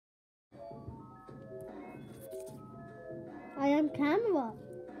I am camera.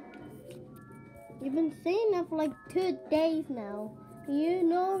 You've been saying that for like 2 days now. You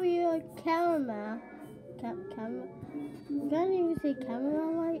know you're a camera. Camera? You can't even say camera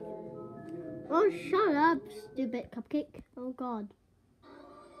right. Oh, shut up, stupid cupcake. Oh, God.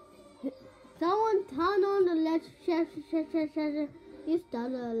 Someone turn on the let's share. You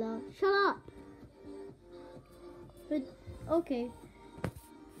started a lot. Shut up. But, okay.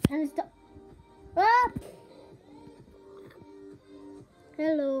 Can I stop? Ah!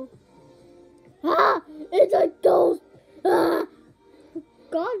 Hello. Ah! It's a ghost! Ah! For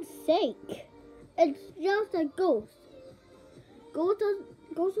God's sake. It's just a ghost. Ghosts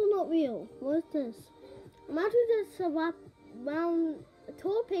are not real. What is this? Imagine just wrap around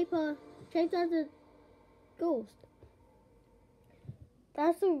toilet paper shaped as a ghost.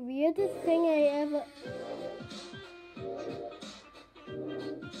 That's the weirdest thing I ever...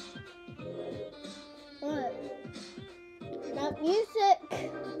 What?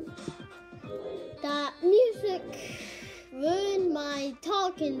 That music ruined my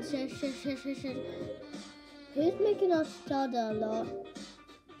talking session. Who's making us stutter a lot?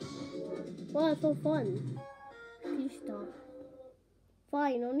 Wow, it's so fun. Please stop.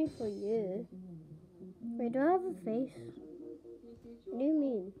 Fine, only for you. Wait, do I have a face? What do you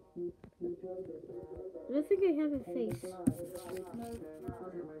mean? I don't think I have a face.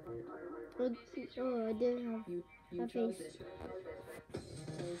 Oh, I do have a face.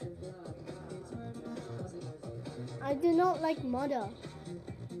 I do not like mother.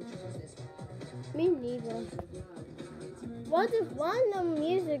 Me neither. What if random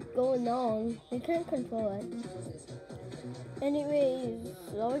music going on? We can't control it. Anyways,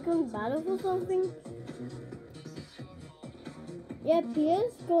 are we going to battle for something? Yeah,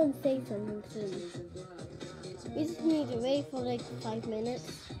 Pierre's going to say something soon. We just need to wait for like 5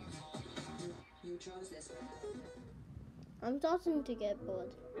 minutes. I'm starting to get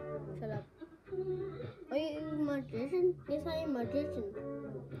bored. Shut up. Are you a magician? Yes, I am a magician.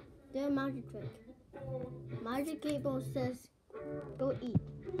 Do a magic trick. Magic Cable says, go eat.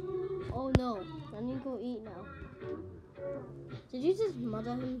 Oh no, I need to go eat now. Did you just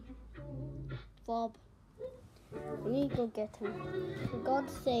mother him? Bob. We need to go get him. For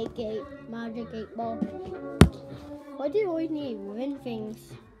God's sake, Magic 8 Ball. Why do you always need to ruin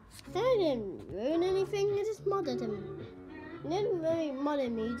things? I didn't ruin anything, I just mothered him. He didn't really mother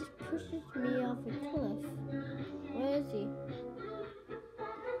me, he just pushes me off a cliff. Where is he?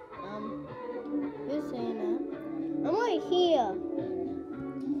 Who's saying that? I'm right here.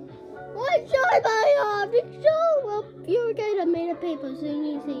 What show am I on? The show! Well, you're a guy that made a paper, so you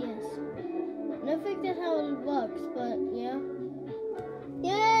need to say yes. I don't think that's how it works, but yeah.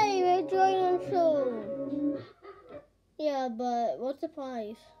 Yay! We're joining the show! Yeah, but what's the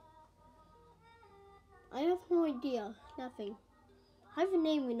prize? I have no idea. Nothing. I have a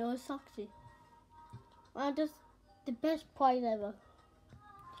name, you know, Soxy. Wow, that's the best prize ever.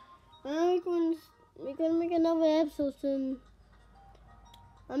 Now we're gonna make another episode soon.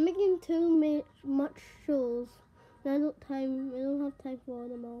 I'm making too much shows. I don't have time for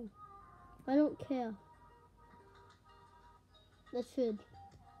them all. I don't care. That's food.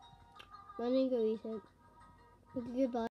 I need to go eat it. Okay, goodbye.